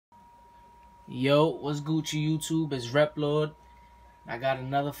Yo, what's Gucci YouTube? It's Rep Lord. I got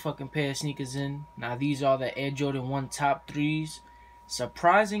another fucking pair of sneakers in. Now these are the Air Jordan 1 top 3s.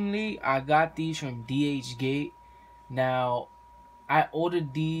 Surprisingly, I got these from Dhgate. Now, I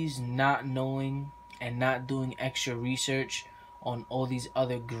ordered these not knowing and not doing extra research on all these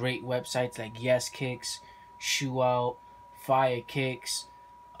other great websites like Yes Kicks, Shoe Out, Fire Kicks,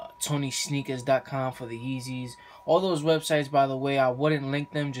 TonySneakers.com for the Yeezys. All those websites, by the way, I wouldn't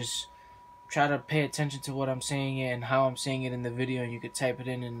link them. Just try to pay attention to what I'm saying and how I'm saying it in the video. You could type it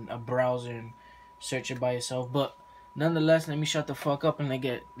in a browser and search it by yourself. But nonetheless, let me shut the fuck up and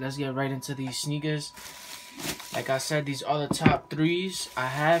let's get right into these sneakers. Like I said, these are the top 3s. I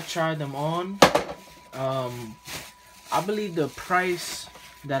have tried them on. I believe the price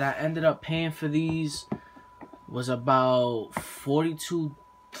that I ended up paying for these was about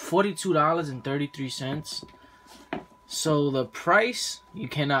 $42.33. So the price, you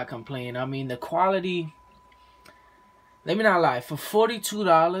cannot complain. I mean, the quality, let me not lie, for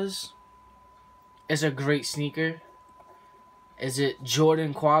 $42, it's a great sneaker. Is it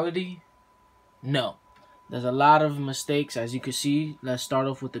Jordan quality? No. There's a lot of mistakes, as you can see. Let's start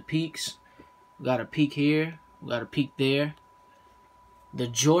off with the peaks. We got a peak here. We got a peak there. The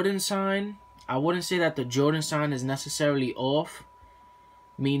Jordan sign, I wouldn't say that the Jordan sign is necessarily off.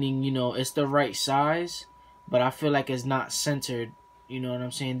 Meaning, you know, it's the right size. But I feel like it's not centered. You know what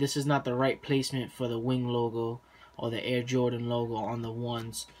I'm saying? This is not the right placement for the wing logo or the Air Jordan logo on the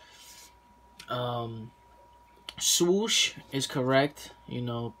ones. Swoosh is correct. You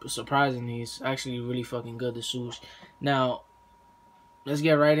know, surprisingly, it's actually really fucking good, the swoosh. Now, let's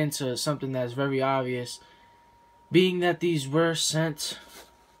get right into something that's very obvious. Being that these were sent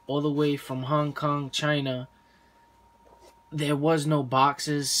all the way from Hong Kong, China, there was no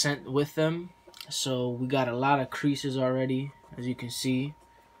boxes sent with them. So we got a lot of creases already, as you can see.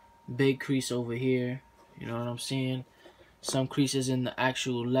 Big crease over here, you know what I'm saying? Some creases in the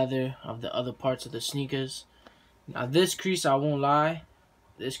actual leather of the other parts of the sneakers. Now this crease, I won't lie,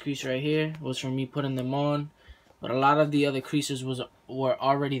 this crease right here was from me putting them on, but a lot of the other creases were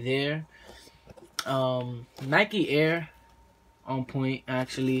already there. Nike Air, on point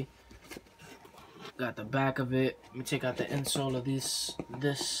actually. Got the back of it. Let me take out the insole of this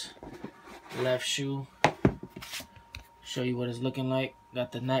left shoe, show you what it's looking like.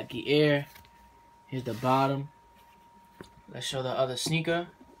 Got the Nike Air. Here's the bottom. Let's show the other sneaker.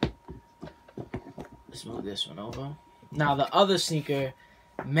 Let's move this one over. Now the other sneaker,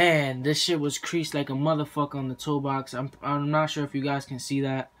 man, this shit was creased like a motherfucker on the toe box. I'm not sure if you guys can see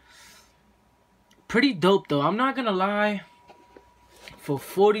that. Pretty dope though. I'm not gonna lie. For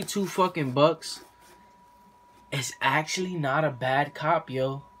 42 fucking bucks, it's actually not a bad cop,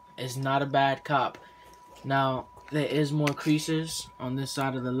 yo. It's not a bad cop. Now, there is more creases on this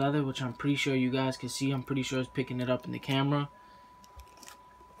side of the leather, which I'm pretty sure you guys can see. I'm pretty sure it's picking it up in the camera.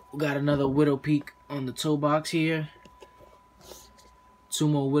 We got another widow peak on the toe box here. 2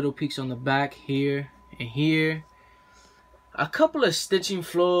 more widow peaks on the back here and here. A couple of stitching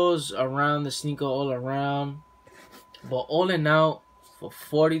flaws around the sneaker all around. But all in all, for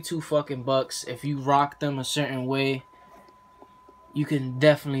 42 fucking bucks, if you rock them a certain way, you can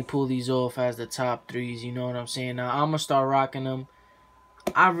definitely pull these off as the top 3s, you know what I'm saying? Now, I'm going to start rocking them.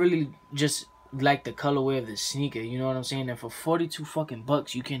 I really just like the colorway of the sneaker, you know what I'm saying? And for 42 fucking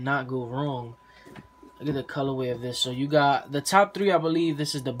bucks, you cannot go wrong. Look at the colorway of this. So you got the top 3, I believe.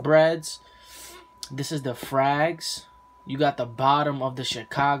 This is the Breads. This is the Frags. You got the bottom of the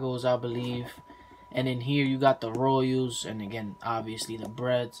Chicagos, I believe. And in here, you got the Royals. And again, obviously, the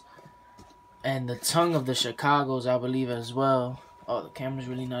Breads. And the tongue of the Chicagos, I believe, as well. Oh, the camera's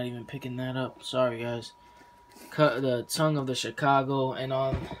really not even picking that up. Sorry, guys. Cut the tongue of the Chicago. And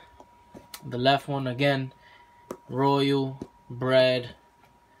on the left one, again, Royal, Bread,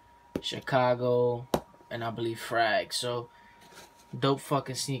 Chicago, and I believe Frag. So, dope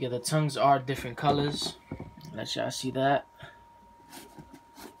fucking sneaker. The tongues are different colors. Let y'all see that.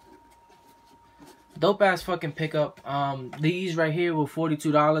 Dope ass fucking pickup. These right here were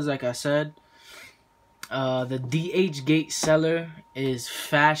 $42, like I said. The Dhgate seller is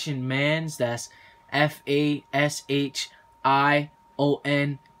Fashionmans. That's Fashionmans.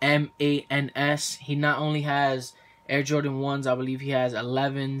 He not only has Air Jordan 1s, I believe he has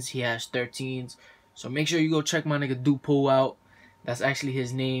 11s, he has 13s. So make sure you go check my nigga Dupo out. That's actually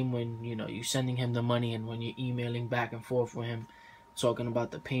his name when, you know, you're sending him the money and when you're emailing back and forth with him, talking about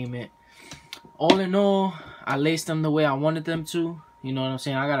the payment. All in all, I laced them the way I wanted them to. You know what I'm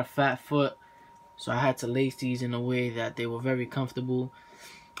saying? I got a fat foot, so I had to lace these in a way that they were very comfortable.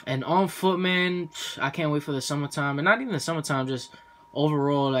 And on foot, man, I can't wait for the summertime. And not even the summertime, just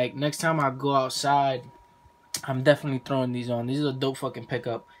overall, like, next time I go outside, I'm definitely throwing these on. These are a dope fucking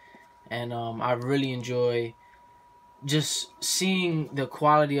pickup. And I really enjoy just seeing the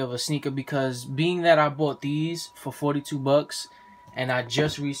quality of a sneaker, because being that I bought these for 42 bucks and I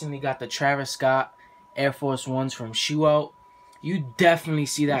just recently got the Travis Scott Air Force Ones from Shoe Out, you definitely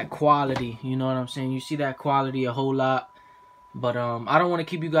see that quality. You know what I'm saying? You see that quality a whole lot. But I don't want to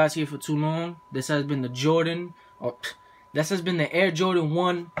keep you guys here for too long. This has been the this has been the Air Jordan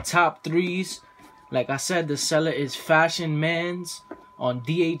 1 top 3s. Like I said, the seller is Fashionmans on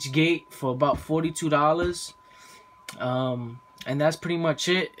Dhgate for about $42. And that's pretty much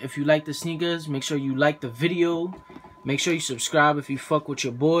it. If you like the sneakers, make sure you like the video. Make sure you subscribe if you fuck with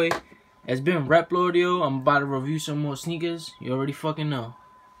your boy. It's been Retroshoes. I'm about to review some more sneakers. You already fucking know.